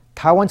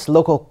Taiwan's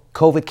local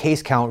COVID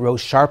case count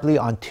rose sharply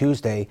on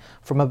Tuesday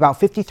from about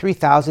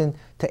 53,000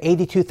 to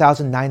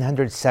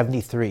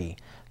 82,973.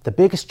 The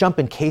biggest jump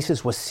in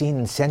cases was seen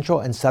in central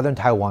and southern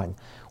Taiwan.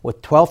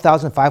 With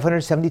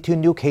 12,572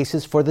 new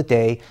cases for the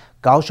day,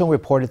 Kaohsiung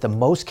reported the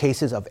most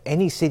cases of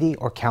any city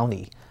or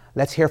county.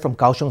 Let's hear from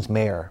Kaohsiung's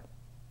mayor.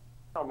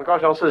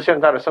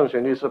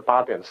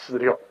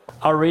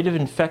 Our rate of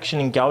infection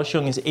in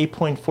Kaohsiung is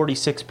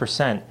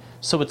 8.46%,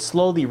 so it's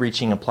slowly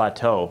reaching a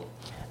plateau.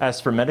 As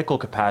for medical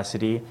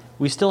capacity,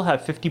 we still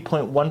have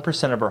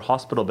 50.1% of our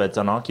hospital beds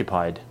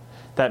unoccupied.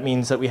 That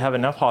means that we have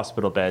enough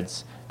hospital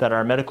beds, that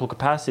our medical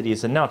capacity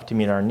is enough to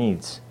meet our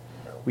needs.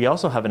 We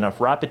also have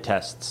enough rapid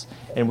tests,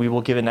 and we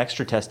will give an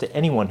extra test to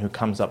anyone who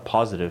comes up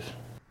positive.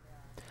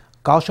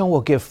 Kaohsiung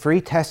will give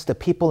free tests to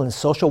people in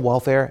social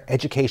welfare,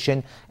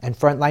 education, and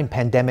frontline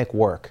pandemic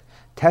work.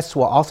 Tests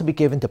will also be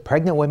given to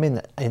pregnant women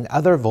and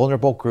other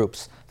vulnerable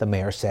groups, the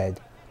mayor said.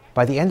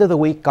 By the end of the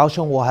week,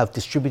 Kaohsiung will have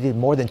distributed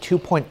more than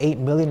 2.8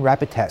 million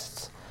rapid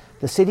tests.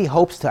 The city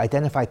hopes to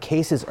identify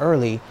cases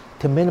early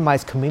to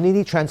minimize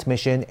community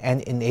transmission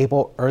and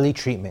enable early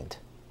treatment.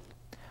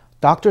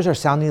 Doctors are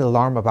sounding the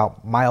alarm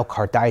about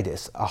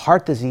myocarditis, a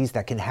heart disease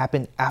that can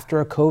happen after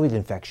a COVID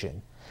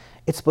infection.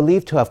 It's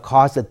believed to have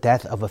caused the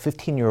death of a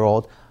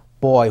 15-year-old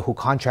boy who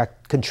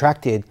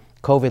contracted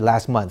COVID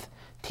last month.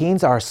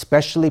 Teens are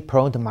especially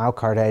prone to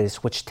myocarditis,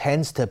 which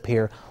tends to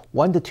appear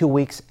 1 to 2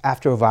 weeks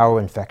after a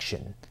viral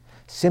infection.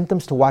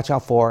 Symptoms to watch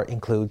out for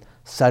include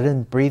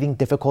sudden breathing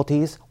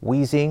difficulties,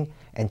 wheezing,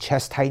 and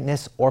chest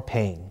tightness or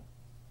pain.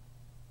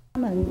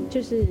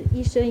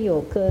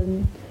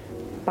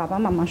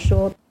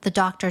 The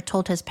doctor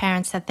told his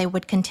parents that they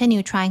would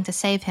continue trying to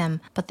save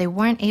him, but they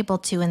weren't able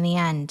to in the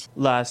end.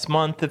 Last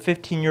month, the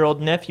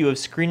 15-year-old nephew of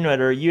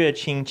screenwriter Yue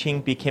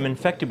Qingqing became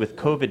infected with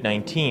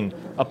COVID-19.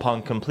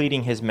 Upon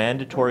completing his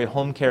mandatory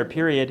home care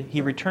period, he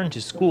returned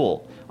to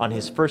school. On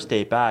his first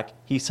day back,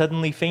 he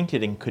suddenly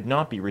fainted and could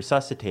not be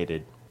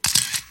resuscitated.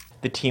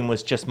 The teen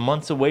was just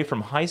months away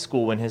from high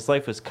school when his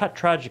life was cut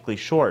tragically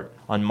short.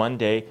 On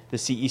Monday, the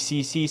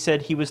CECC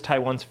said he was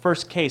Taiwan's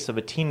first case of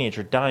a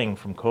teenager dying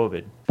from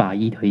COVID.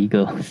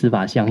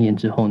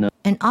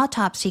 An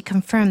autopsy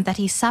confirmed that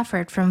he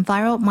suffered from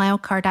viral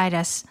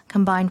myocarditis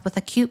combined with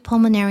acute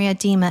pulmonary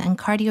edema and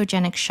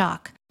cardiogenic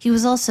shock. He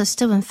was also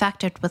still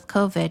infected with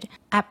COVID.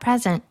 At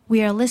present,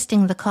 we are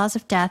listing the cause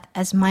of death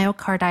as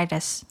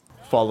myocarditis.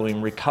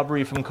 Following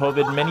recovery from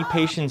COVID, many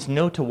patients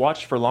know to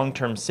watch for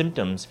long-term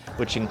symptoms,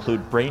 which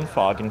include brain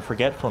fog and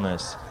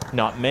forgetfulness.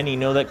 Not many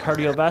know that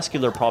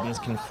cardiovascular problems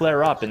can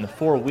flare up in the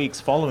 4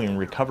 weeks following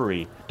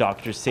recovery.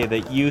 Doctors say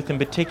that youth in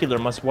particular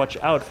must watch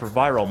out for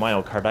viral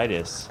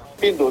myocarditis.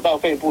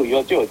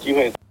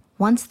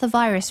 Once the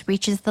virus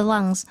reaches the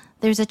lungs,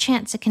 there's a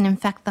chance it can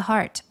infect the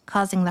heart,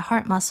 causing the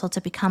heart muscle to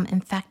become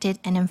infected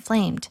and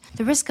inflamed.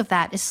 The risk of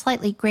that is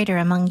slightly greater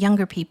among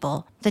younger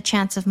people. The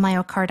chance of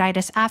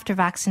myocarditis after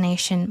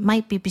vaccination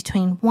might be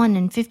between 1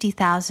 in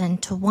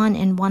 50,000 to 1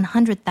 in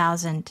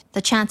 100,000.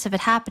 The chance of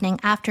it happening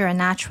after a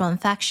natural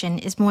infection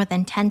is more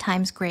than 10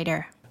 times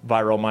greater.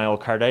 Viral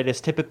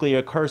myocarditis typically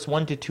occurs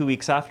 1 to 2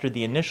 weeks after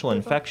the initial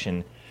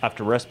infection.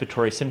 After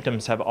respiratory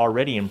symptoms have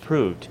already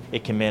improved,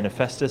 it can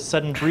manifest as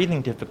sudden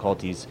breathing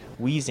difficulties,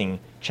 wheezing,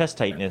 chest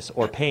tightness,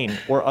 or pain,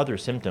 or other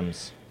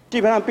symptoms.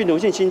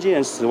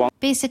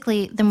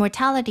 Basically, the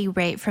mortality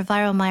rate for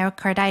viral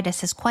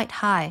myocarditis is quite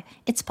high.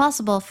 It's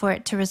possible for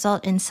it to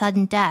result in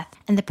sudden death,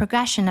 and the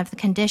progression of the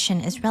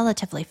condition is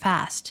relatively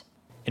fast.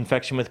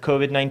 Infection with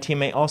COVID-19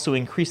 may also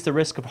increase the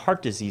risk of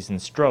heart disease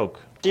and stroke.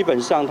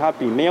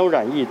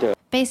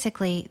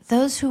 Basically,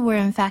 those who were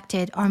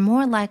infected are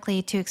more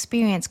likely to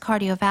experience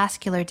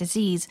cardiovascular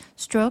disease,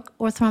 stroke,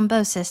 or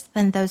thrombosis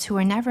than those who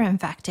were never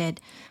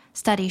infected.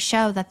 Studies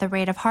show that the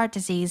rate of heart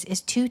disease is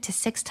 2 to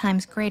 6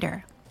 times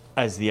greater.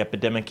 As the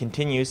epidemic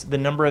continues, the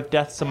number of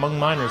deaths among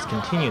minors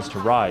continues to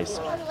rise.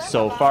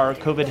 So far,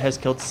 COVID has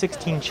killed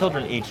 16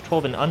 children aged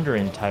 12 and under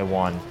in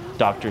Taiwan.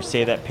 Doctors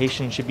say that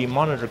patients should be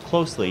monitored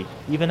closely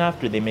even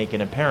after they make an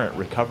apparent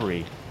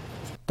recovery.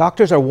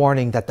 Doctors are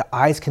warning that the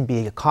eyes can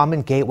be a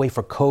common gateway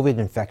for COVID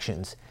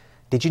infections.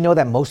 Did you know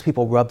that most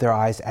people rub their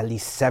eyes at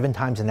least 7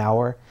 times an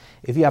hour?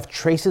 If you have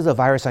traces of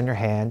virus on your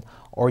hand,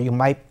 or you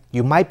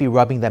might be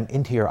rubbing them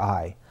into your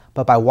eye.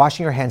 But by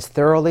washing your hands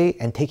thoroughly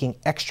and taking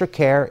extra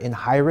care in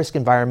high-risk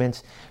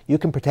environments, you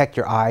can protect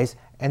your eyes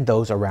and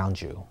those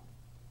around you.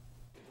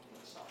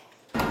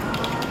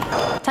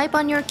 Type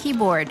on your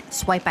keyboard,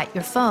 swipe at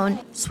your phone,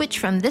 switch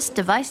from this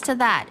device to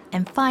that,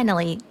 and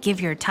finally, give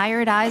your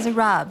tired eyes a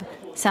rub.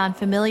 Sound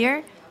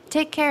familiar?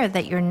 Take care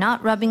that you're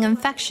not rubbing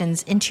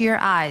infections into your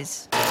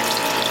eyes.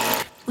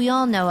 We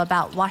all know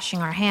about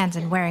washing our hands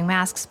and wearing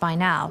masks by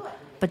now,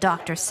 but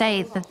doctors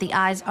say that the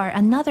eyes are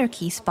another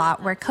key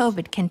spot where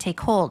COVID can take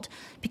hold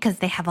because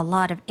they have a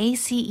lot of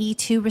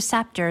ACE2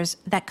 receptors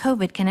that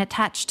COVID can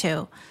attach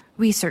to.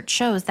 Research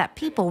shows that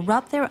people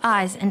rub their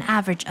eyes an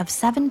average of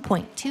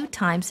 7.2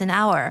 times an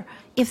hour.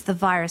 If the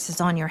virus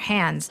is on your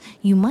hands,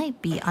 you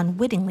might be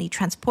unwittingly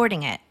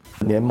transporting it.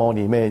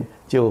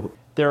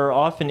 There are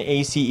often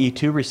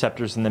ACE2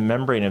 receptors in the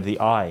membrane of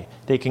the eye.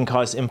 They can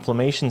cause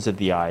inflammations of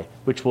the eye,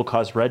 which will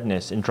cause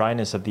redness and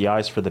dryness of the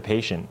eyes for the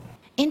patient.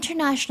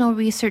 International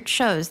research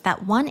shows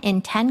that 1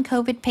 in 10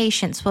 COVID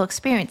patients will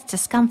experience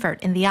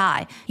discomfort in the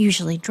eye,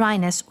 usually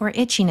dryness or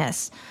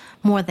itchiness.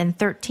 More than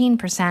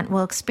 13%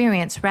 will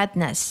experience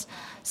redness.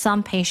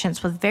 Some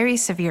patients with very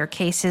severe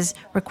cases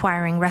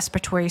requiring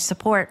respiratory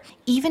support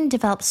even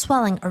develop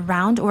swelling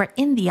around or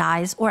in the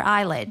eyes or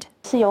eyelid.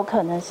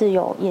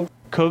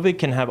 COVID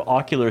can have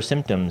ocular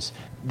symptoms.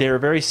 They are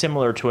very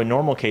similar to a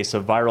normal case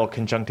of viral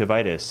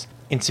conjunctivitis.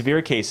 In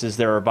severe cases,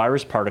 there are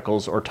virus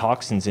particles or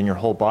toxins in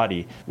your whole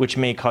body, which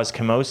may cause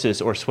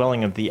chemosis or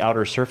swelling of the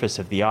outer surface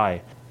of the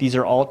eye. These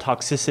are all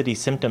toxicity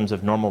symptoms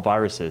of normal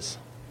viruses.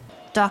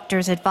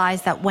 Doctors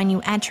advise that when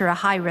you enter a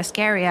high-risk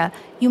area,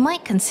 you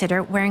might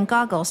consider wearing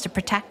goggles to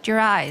protect your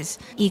eyes.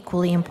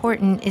 Equally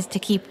important is to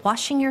keep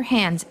washing your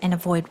hands and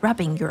avoid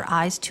rubbing your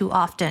eyes too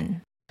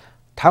often.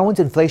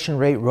 Taiwan's inflation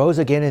rate rose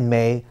again in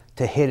May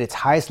to hit its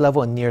highest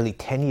level in nearly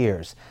 10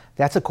 years.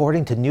 That's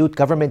according to new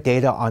government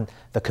data on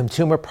the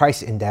Consumer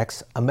Price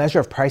Index, a measure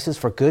of prices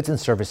for goods and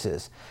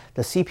services.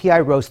 The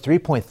CPI rose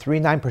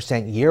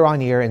 3.39%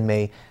 year-on-year in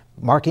May,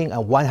 marking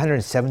a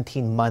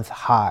 117-month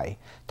high.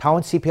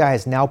 Taiwan CPI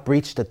has now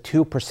breached the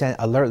 2%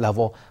 alert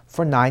level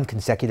for 9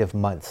 consecutive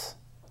months.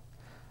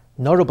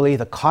 Notably,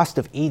 the cost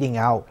of eating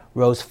out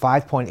rose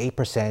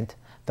 5.8%,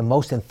 the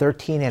most in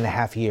 13 and a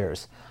half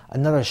years.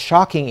 Another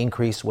shocking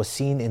increase was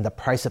seen in the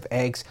price of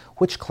eggs,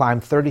 which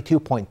climbed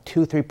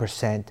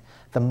 32.23%,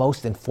 the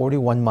most in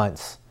 41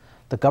 months.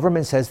 The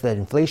government says the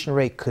inflation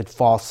rate could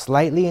fall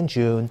slightly in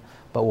June,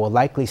 but will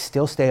likely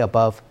still stay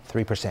above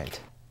 3%.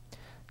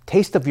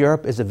 Taste of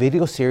Europe is a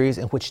video series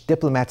in which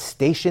diplomats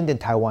stationed in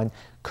Taiwan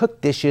cook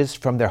dishes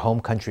from their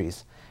home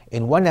countries.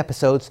 In one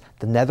episode,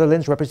 the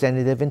Netherlands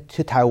representative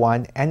to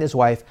Taiwan and his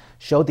wife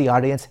showed the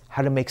audience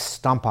how to make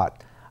stamppot,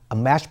 a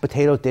mashed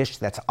potato dish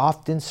that's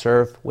often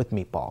served with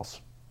meatballs.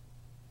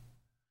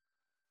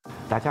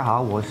 大家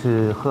好，我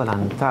是荷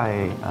兰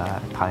在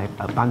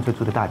班最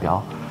初的代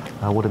表，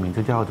我的名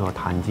字叫做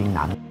谭金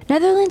南。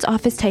 Netherlands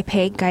Office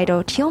Taipei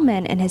Guido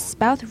Thielman and his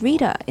spouse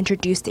Rita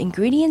introduced the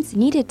ingredients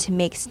needed to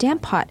make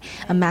stamppot,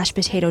 a mashed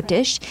potato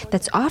dish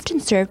that's often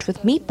served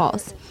with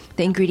meatballs.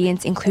 The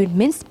ingredients include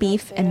minced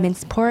beef and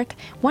minced pork,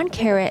 1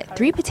 carrot,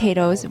 3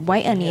 potatoes,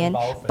 white onion,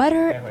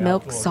 butter,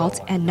 milk,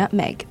 salt, and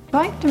nutmeg.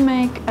 I'm going to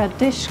make a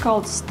dish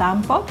called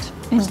stamppot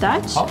in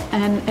Dutch,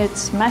 and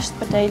it's mashed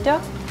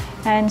potato.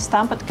 And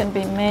stamppot can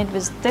be made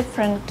with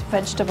different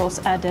vegetables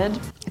added.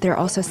 There are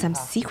also some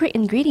secret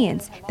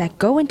ingredients that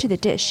go into the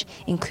dish,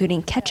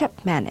 including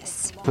ketchup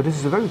mayonnaise. So this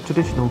is a very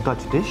traditional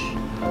Dutch dish.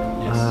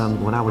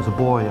 When I was a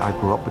boy, I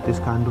grew up with this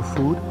kind of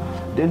food.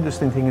 The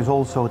interesting thing is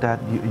also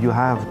that you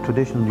have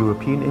traditional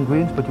European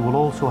ingredients, but you will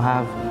also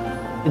have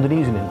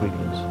Indonesian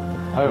ingredients.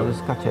 This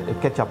is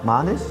ketchup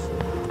mayonnaise,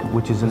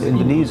 which is an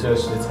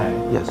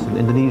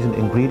Indonesian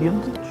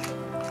ingredient.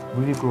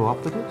 Really grew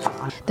up with it.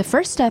 The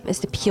first step is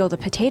to peel the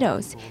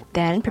potatoes,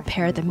 then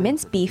prepare the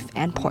minced beef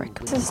and pork.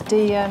 This is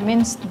the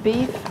minced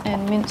beef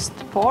and minced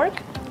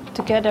pork,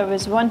 together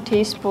with 1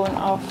 teaspoon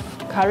of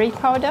curry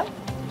powder,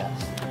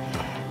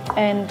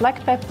 and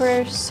black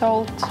pepper,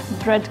 salt,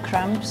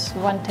 breadcrumbs,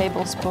 1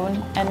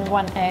 tablespoon, and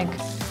 1 egg.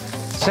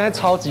 现在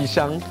超级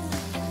香。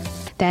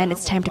 Then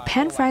it's time to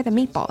pan fry the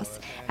meatballs.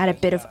 Add a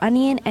bit of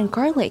onion and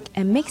garlic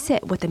and mix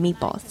it with the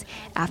meatballs.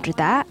 After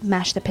that,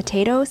 mash the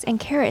potatoes and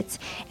carrots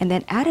and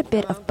then add a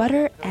bit of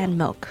butter and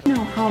milk. I don't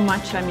know how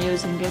much I'm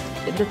using it.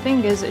 The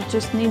thing is, it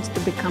just needs to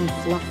become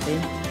fluffy.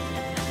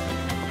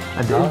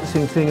 And the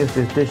interesting thing is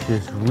this dish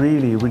is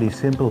really, really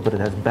simple, but it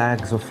has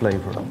bags of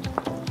flavor.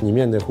 里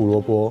面的胡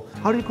萝卜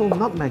How do you call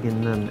nutmeg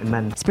in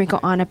Mandarin? Sprinkle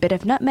on a bit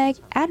of nutmeg,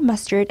 add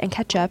mustard and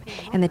ketchup,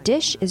 and the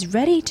dish is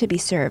ready to be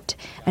served.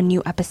 A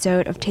new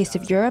episode of Taste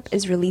of Europe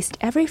is released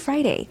every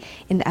Friday.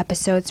 In the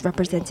episodes,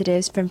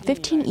 representatives from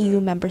 15 EU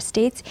member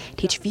states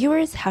teach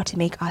viewers how to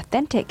make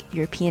authentic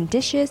European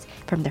dishes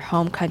from their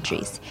home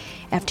countries.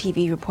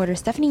 FTV reporter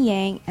Stephanie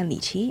Yang and Li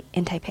Qi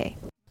in Taipei.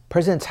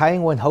 President Tsai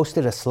Ing-wen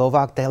hosted a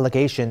Slovak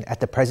delegation at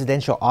the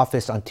presidential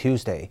office on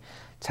Tuesday.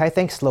 Tsai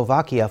thanked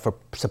Slovakia for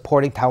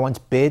supporting Taiwan's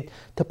bid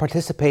to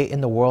participate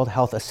in the World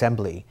Health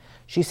Assembly.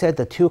 She said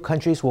the two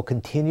countries will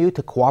continue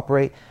to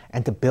cooperate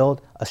and to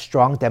build a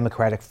strong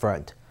democratic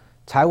front.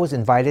 Tsai was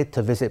invited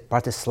to visit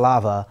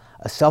Bratislava,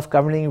 a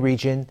self-governing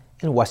region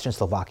in western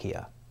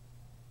Slovakia.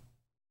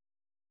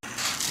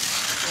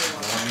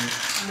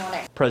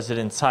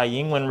 President Tsai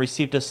Ing-wen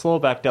received a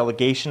Slovak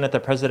delegation at the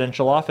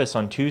presidential office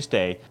on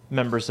Tuesday.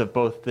 Members of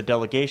both the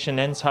delegation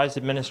and Tsai's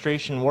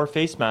administration wore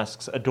face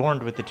masks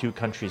adorned with the two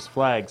countries'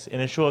 flags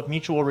in a show of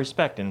mutual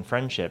respect and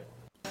friendship.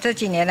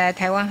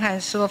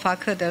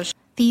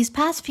 These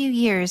past few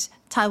years,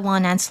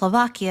 Taiwan and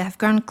Slovakia have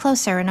grown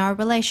closer in our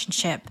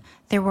relationship.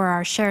 There were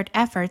our shared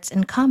efforts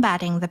in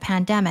combating the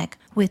pandemic,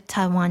 with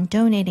Taiwan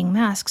donating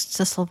masks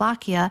to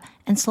Slovakia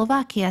and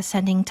Slovakia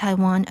sending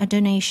Taiwan a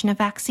donation of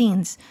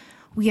vaccines.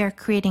 We are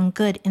creating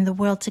good in the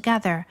world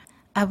together.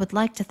 I would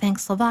like to thank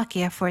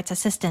Slovakia for its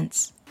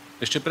assistance.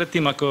 Ešte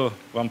predtým, ako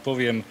vám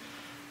poviem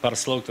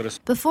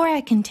Before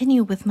I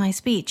continue with my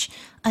speech,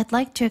 I'd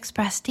like to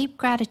express deep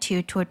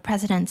gratitude toward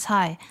President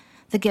Tsai.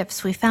 The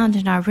gifts we found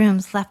in our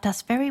rooms left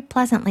us very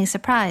pleasantly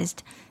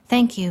surprised.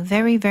 Thank you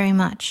very, very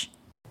much.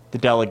 The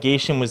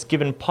delegation was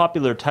given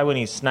popular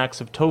Taiwanese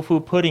snacks of tofu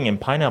pudding and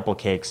pineapple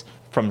cakes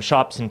from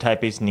shops in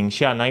Taipei's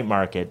Ningxia night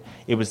market.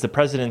 It was the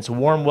president's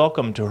warm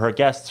welcome to her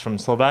guests from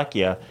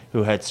Slovakia,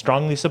 who had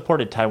strongly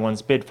supported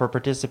Taiwan's bid for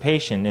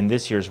participation in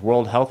this year's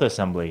World Health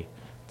Assembly.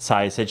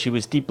 Tsai said she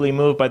was deeply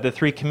moved by the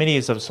 3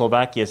 committees of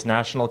Slovakia's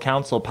National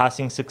Council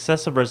passing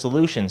successive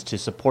resolutions to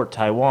support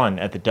Taiwan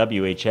at the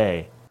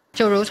WHA.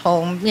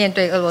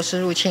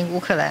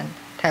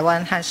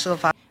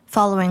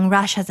 Following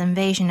Russia's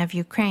invasion of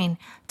Ukraine,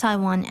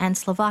 Taiwan and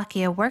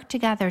Slovakia worked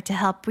together to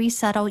help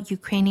resettle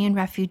Ukrainian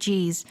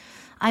refugees.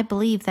 I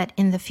believe that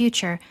in the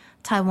future,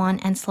 Taiwan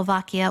and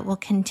Slovakia will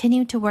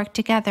continue to work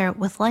together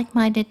with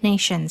like-minded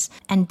nations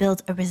and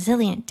build a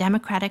resilient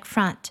democratic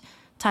front.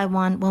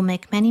 Taiwan will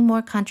make many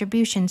more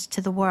contributions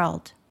to the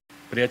world.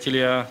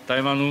 Priatelia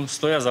Tajvanu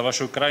stoja za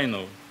vašou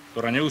krajinou,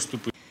 ktorá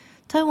neustupuje.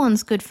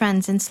 Taiwan's good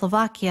friends in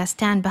Slovakia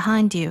stand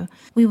behind you.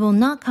 We will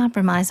not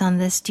compromise on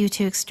this due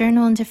to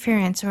external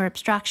interference or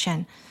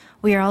obstruction.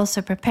 We are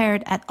also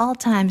prepared at all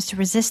times to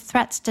resist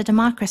threats to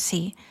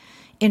democracy.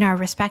 In our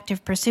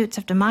respective pursuits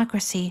of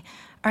democracy,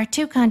 our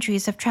 2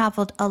 countries have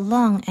traveled a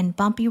long and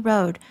bumpy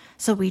road,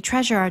 so we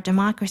treasure our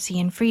democracy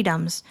and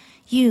freedoms.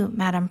 You,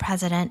 Madam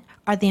President,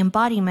 are the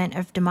embodiment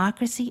of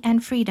democracy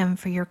and freedom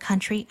for your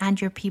country and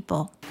your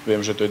people.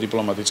 Viem, že to je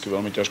diplomaticky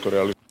veľmi ťažko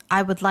realizovať.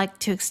 I would like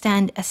to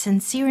extend a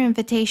sincere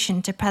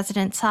invitation to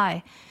President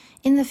Tsai.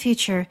 In the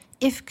future,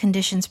 if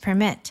conditions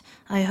permit,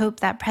 I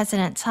hope that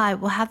President Tsai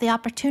will have the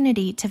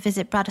opportunity to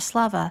visit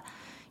Bratislava.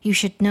 You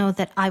should know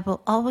that I will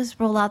always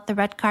roll out the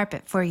red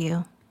carpet for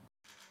you.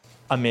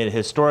 Amid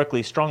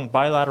historically strong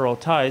bilateral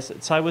ties,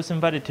 Tsai was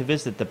invited to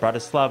visit the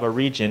Bratislava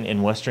region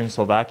in western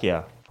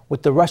Slovakia.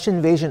 With the Russian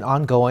invasion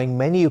ongoing,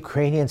 many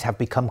Ukrainians have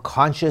become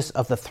conscious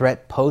of the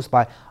threat posed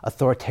by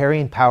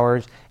authoritarian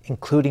powers,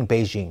 including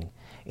Beijing.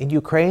 In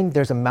Ukraine,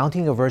 there's a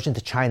mounting aversion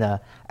to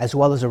China, as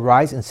well as a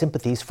rise in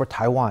sympathies for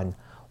Taiwan.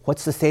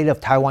 What's the state of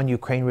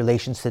Taiwan-Ukraine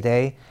relations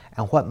today,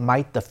 and what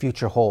might the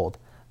future hold?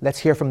 Let's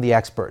hear from the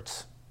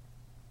experts.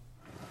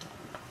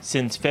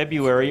 Since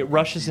February,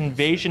 Russia's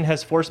invasion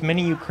has forced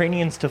many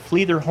Ukrainians to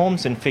flee their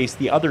homes and face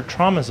the other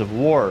traumas of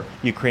war.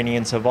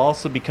 Ukrainians have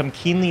also become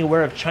keenly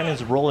aware of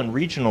China's role in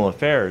regional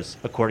affairs.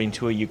 According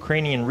to a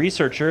Ukrainian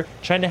researcher,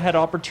 China had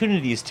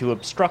opportunities to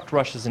obstruct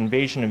Russia's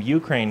invasion of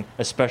Ukraine,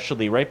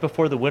 especially right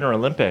before the Winter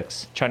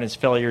Olympics. China's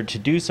failure to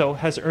do so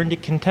has earned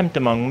it contempt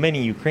among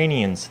many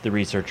Ukrainians, the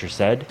researcher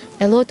said.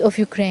 A lot of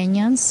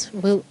Ukrainians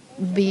will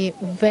be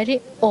very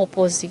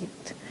opposite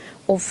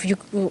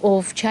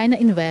of China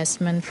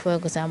investment, for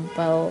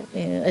example,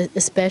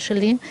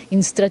 especially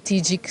in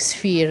strategic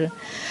sphere,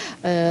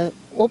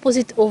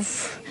 opposite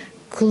of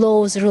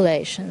close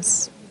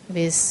relations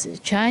with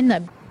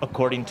China.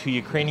 According to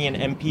Ukrainian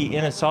MP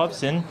Inna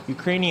Sovsin,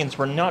 Ukrainians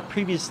were not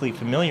previously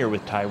familiar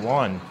with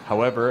Taiwan.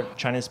 However,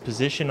 China's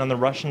position on the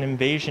Russian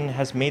invasion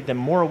has made them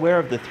more aware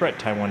of the threat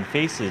Taiwan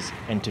faces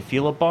and to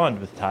feel a bond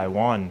with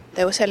Taiwan.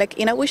 They will say,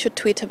 we should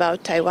tweet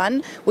about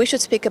Taiwan. We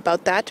should speak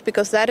about that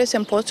because that is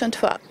important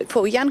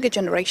for younger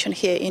generation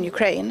here in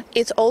Ukraine.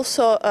 It's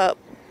also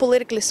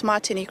politically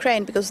smart in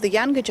Ukraine because the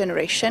younger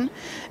generation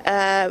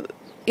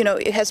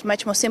it has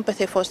much more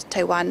sympathy for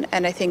Taiwan,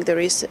 and I think there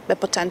is the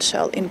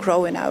potential in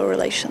growing our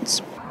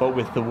relations. But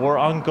with the war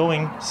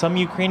ongoing, some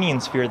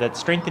Ukrainians fear that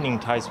strengthening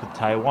ties with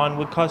Taiwan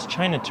would cause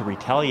China to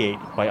retaliate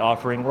by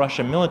offering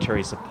Russia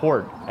military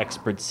support.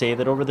 Experts say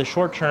that over the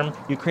short term,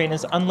 Ukraine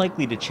is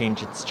unlikely to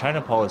change its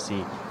China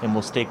policy and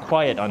will stay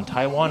quiet on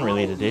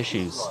Taiwan-related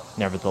issues.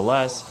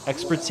 Nevertheless,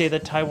 experts say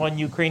that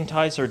Taiwan-Ukraine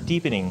ties are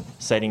deepening,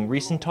 citing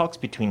recent talks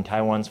between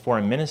Taiwan's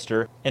foreign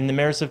minister and the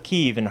mayors of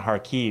Kyiv and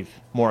Kharkiv.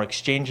 More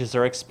exchanges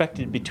are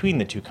expected between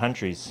the 2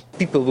 countries.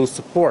 People will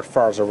support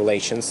further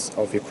relations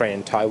of Ukraine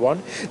and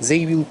Taiwan.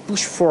 They will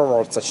push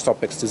forward such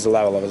topics to the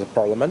level of the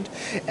parliament.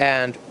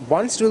 And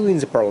once it will be in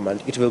the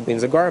parliament, it will be in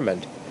the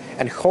government.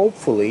 And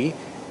hopefully,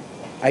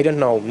 I don't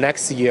know,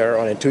 next year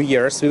or in 2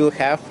 years, we will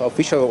have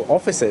official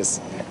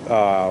offices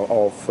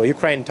of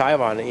Ukraine and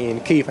Taiwan in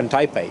Kyiv and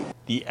Taipei.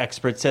 The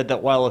expert said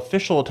that while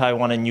official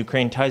Taiwan and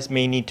Ukraine ties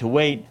may need to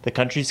wait, the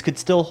countries could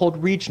still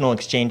hold regional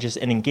exchanges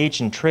and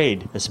engage in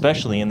trade,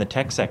 especially in the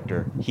tech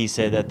sector. He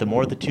said that the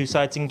more the 2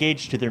 sides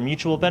engage to their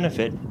mutual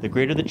benefit, the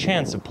greater the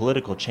chance of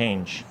political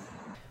change.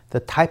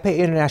 The Taipei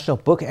International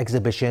Book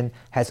Exhibition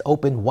has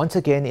opened once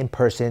again in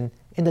person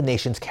in the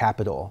nation's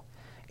capital.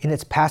 In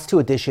its past 2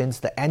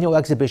 editions, the annual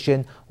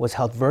exhibition was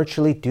held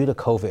virtually due to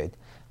COVID.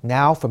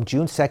 Now, from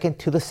June 2nd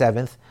to the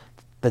 7th,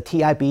 the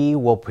TIB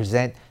will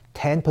present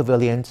 10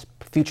 pavilions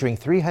featuring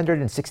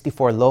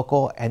 364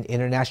 local and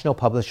international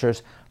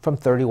publishers from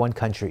 31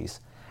 countries.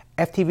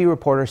 FTV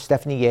reporter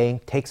Stephanie Yang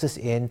takes us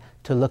in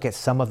to look at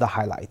some of the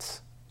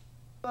highlights.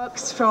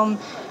 Works from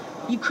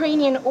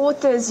Ukrainian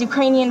authors,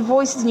 Ukrainian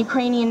voices, and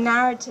Ukrainian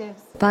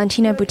narratives.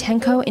 Valentina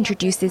Butenko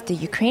introduces the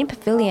Ukraine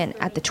Pavilion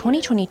at the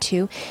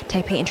 2022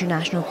 Taipei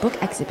International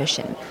Book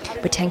Exhibition.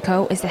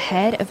 Butenko is the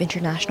head of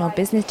international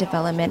business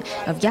development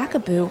of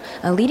Yakobu,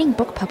 a leading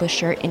book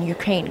publisher in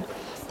Ukraine.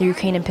 The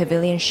Ukrainian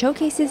Pavilion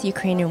showcases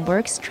Ukrainian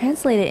works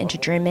translated into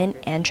German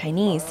and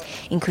Chinese,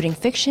 including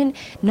fiction,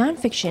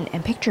 non-fiction,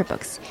 and picture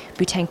books.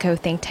 Butenko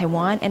thanked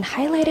Taiwan and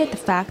highlighted the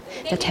fact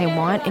that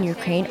Taiwan and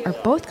Ukraine are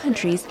both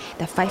countries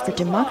that fight for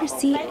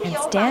democracy and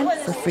stand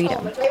for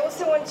freedom. I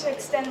also want to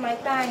extend my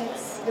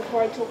thanks,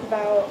 before I talk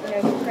about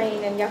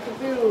Ukraine and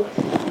Yakobu,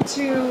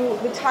 to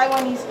the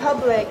Taiwanese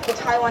public, the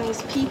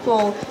Taiwanese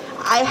people.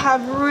 I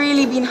have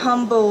really been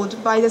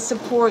humbled by the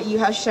support you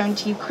have shown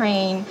to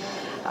Ukraine.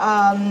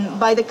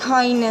 By the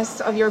kindness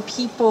of your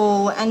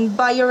people and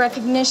by your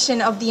recognition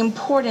of the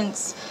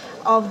importance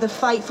of the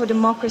fight for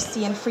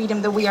democracy and freedom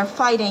that we are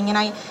fighting.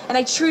 And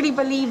I truly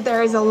believe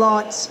there is a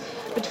lot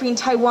between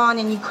Taiwan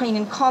and Ukraine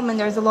in common.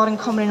 There's a lot in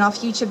common in our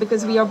future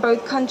because we are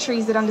both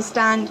countries that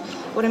understand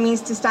what it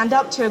means to stand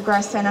up to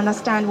aggressor and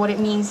understand what it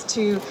means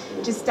to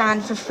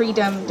stand for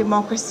freedom,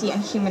 democracy,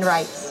 and human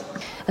rights.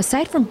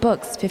 Aside from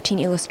books, 15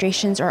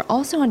 illustrations are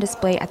also on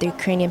display at the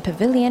Ukrainian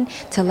Pavilion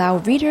to allow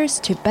readers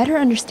to better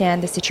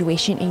understand the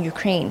situation in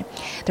Ukraine.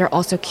 There are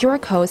also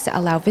QR codes that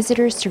allow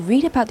visitors to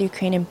read about the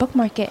Ukrainian book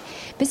market.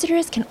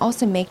 Visitors can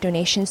also make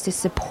donations to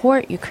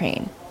support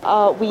Ukraine.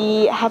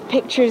 We have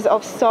pictures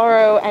of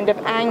sorrow and of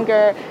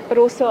anger, but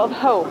also of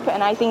hope.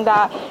 And I think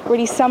that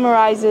really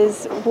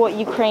summarizes what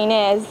Ukraine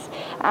is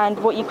and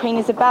what Ukraine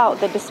is about,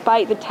 that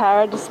despite the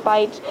terror,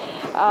 despite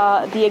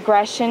the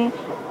aggression,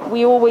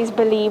 we always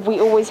believe,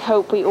 we always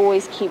hope, we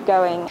always keep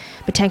going.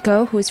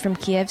 Butenko, who is from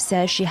Kiev,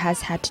 says she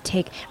has had to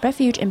take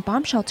refuge in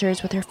bomb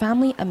shelters with her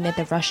family amid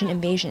the Russian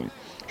invasion.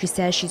 She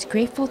says she's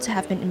grateful to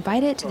have been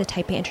invited to the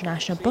Taipei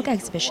International Book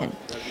Exhibition.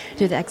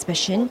 Through the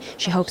exhibition,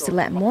 she hopes to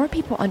let more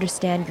people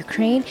understand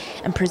Ukraine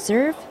and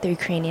preserve their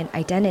Ukrainian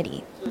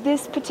identity.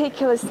 This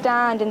particular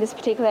stand and this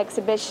particular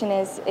exhibition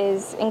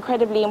is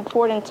incredibly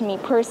important to me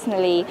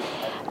personally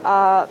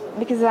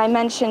because, as I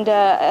mentioned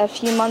a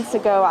few months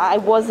ago, I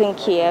was in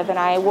Kiev and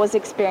I was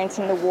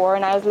experiencing the war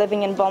and I was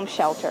living in bomb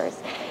shelters.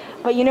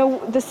 But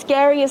the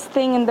scariest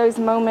thing in those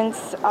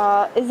moments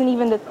isn't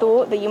even the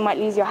thought that you might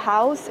lose your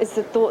house, it's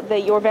the thought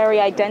that your very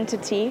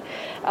identity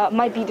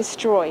might be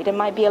destroyed, it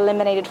might be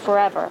eliminated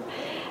forever.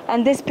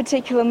 And this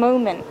particular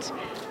moment,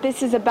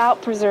 this is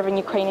about preserving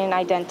Ukrainian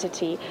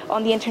identity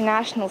on the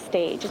international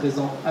stage.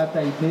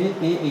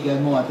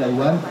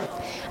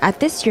 At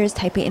this year's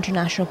Taipei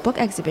International Book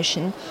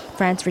Exhibition,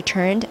 France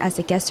returned as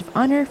a guest of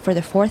honor for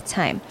the 4th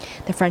time.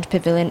 The French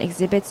Pavilion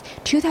exhibits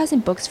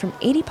 2,000 books from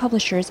 80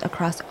 publishers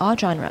across all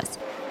genres.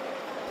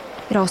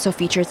 It also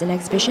features an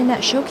exhibition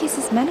that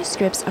showcases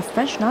manuscripts of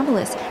French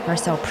novelist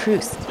Marcel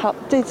Proust.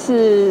 This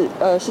is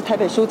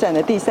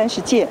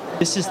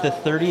the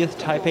 30th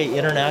Taipei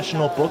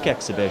International Book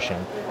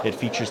Exhibition. It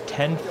features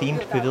 10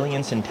 themed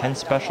pavilions in 10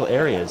 special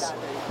areas.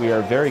 We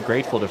are very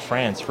grateful to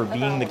France for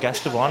being the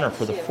guest of honor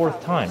for the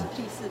 4th time.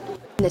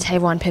 In the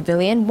Taiwan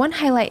Pavilion, one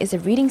highlight is a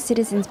Reading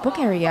Citizens book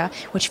area,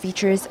 which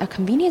features a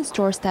convenience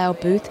store-style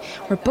booth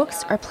where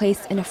books are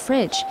placed in a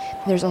fridge.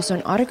 There's also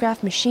an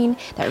autograph machine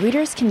that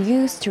readers can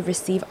use to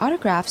receive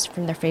autographs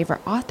from their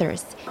favorite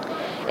authors.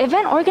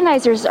 Event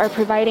organizers are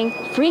providing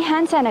free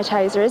hand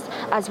sanitizers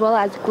as well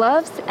as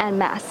gloves and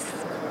masks.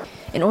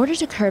 In order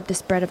to curb the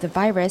spread of the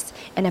virus,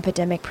 an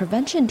epidemic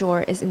prevention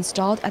door is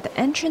installed at the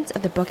entrance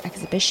of the book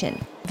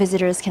exhibition.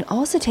 Visitors can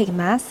also take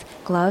masks,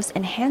 gloves,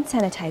 and hand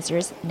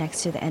sanitizers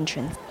next to the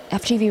entrance.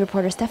 FTV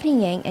reporter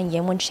Stephanie Yang and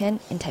Yan Wen-chen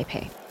in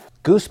Taipei.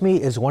 Goose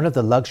meat is one of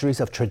the luxuries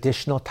of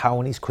traditional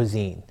Taiwanese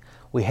cuisine.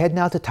 We head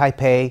now to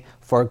Taipei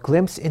for a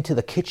glimpse into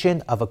the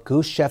kitchen of a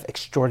goose chef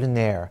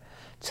extraordinaire.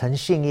 Chen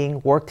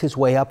Xingying worked his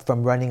way up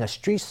from running a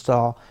street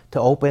stall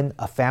to open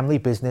a family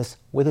business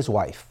with his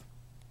wife.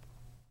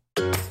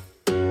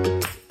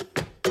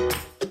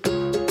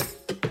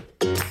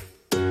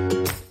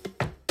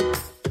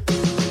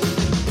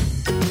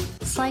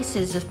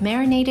 Slices of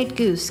marinated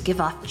goose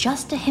give off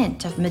just a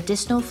hint of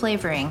medicinal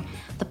flavoring.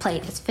 The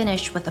plate is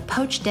finished with a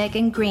poached egg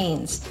and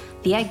greens.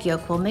 The egg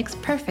yolk will mix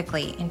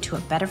perfectly into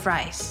a bed of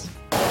rice.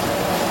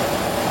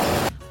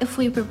 If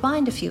we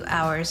rewind a few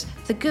hours,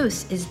 the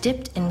goose is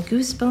dipped in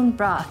goose bone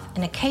broth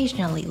and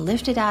occasionally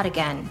lifted out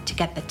again to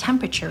get the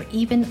temperature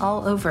even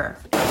all over.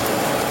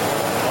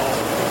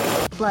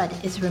 Blood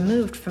is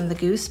removed from the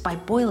goose by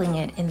boiling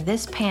it in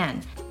this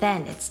pan.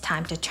 Then it's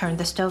time to turn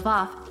the stove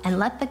off and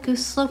let the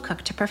goose slow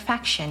cook to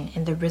perfection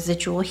in the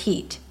residual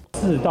heat.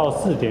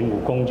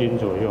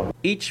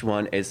 Each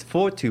one is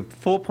 4 to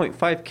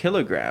 4.5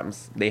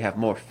 kilograms. They have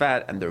more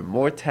fat and they're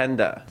more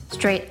tender.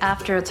 Straight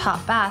after its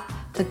hot bath,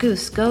 the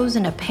goose goes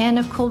in a pan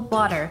of cold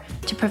water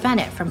to prevent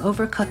it from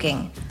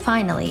overcooking.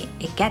 Finally,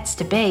 it gets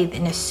to bathe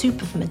in a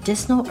soup of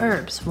medicinal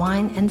herbs,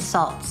 wine, and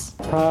salts.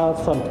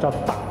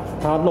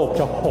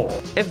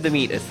 If the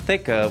meat is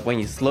thicker, when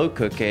you slow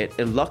cook it,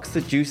 it locks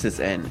the juices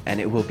in and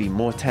it will be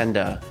more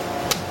tender.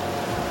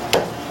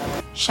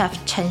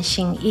 Chef Chen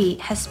Xingyi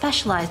has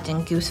specialized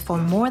in goose for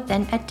more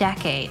than a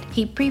decade.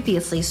 He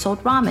previously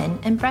sold ramen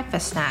and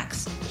breakfast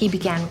snacks. He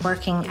began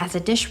working as a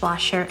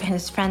dishwasher in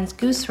his friend's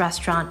goose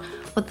restaurant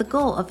with the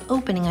goal of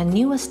opening a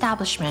new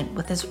establishment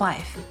with his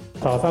wife.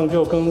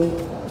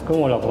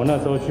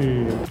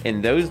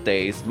 In those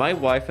days, my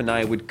wife and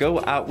I would go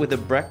out with a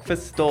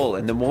breakfast stall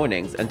in the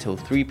mornings until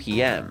 3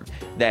 p.m.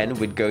 Then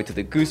we'd go to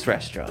the goose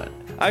restaurant.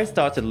 I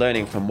started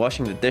learning from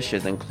washing the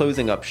dishes and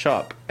closing up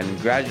shop,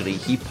 and gradually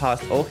he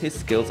passed all his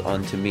skills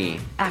on to me.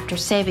 After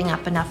saving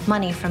up enough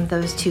money from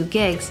those 2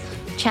 gigs,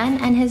 Chen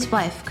and his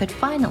wife could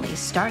finally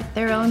start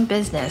their own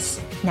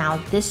business. Now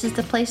this is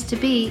the place to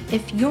be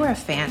if you're a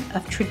fan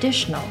of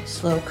traditional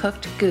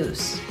slow-cooked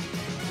goose.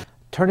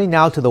 Turning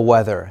now to the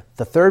weather,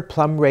 the third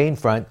plum rain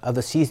front of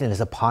the season is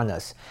upon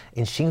us.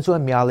 In Hsinchu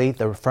and Miaoli,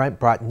 the front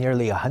brought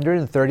nearly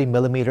 130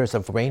 millimeters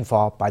of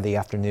rainfall by the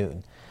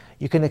afternoon.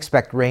 You can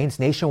expect rains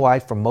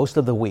nationwide for most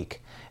of the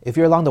week. If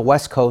you're along the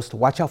west coast,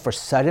 watch out for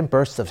sudden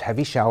bursts of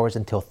heavy showers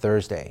until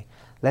Thursday.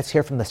 Let's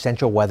hear from the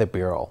Central Weather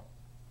Bureau.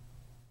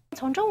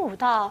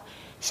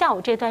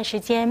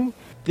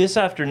 This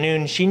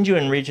afternoon, Hsinchu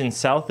and regions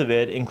south of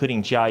it,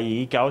 including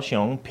Jiayi,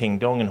 Kaohsiung,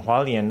 Pingdong, and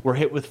Hualien, were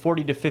hit with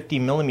 40 to 50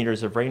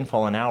 millimeters of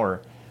rainfall an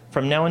hour.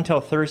 From now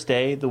until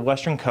Thursday, the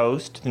western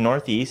coast, the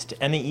northeast,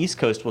 and the east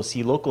coast will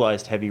see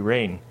localized heavy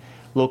rain.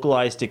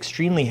 Localized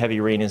extremely heavy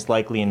rain is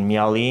likely in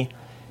Miaoli,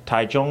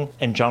 Taichung,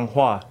 and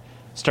Zhanghua.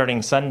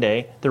 Starting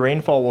Sunday, the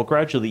rainfall will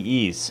gradually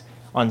ease.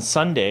 On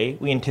Sunday,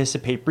 we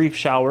anticipate brief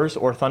showers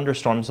or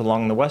thunderstorms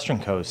along the western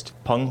coast,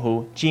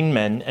 Penghu,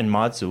 Jinmen, and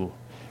Mazu.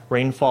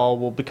 Rainfall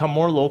will become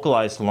more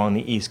localized along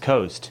the east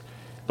coast.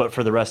 But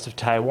for the rest of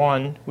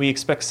Taiwan, we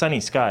expect sunny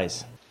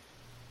skies.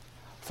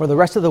 For the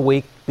rest of the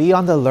week, be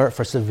on the alert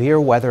for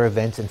severe weather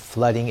events and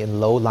flooding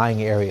in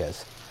low-lying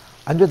areas.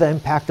 Under the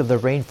impact of the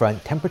rain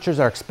front, temperatures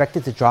are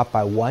expected to drop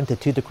by 1 to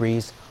 2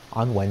 degrees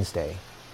on Wednesday.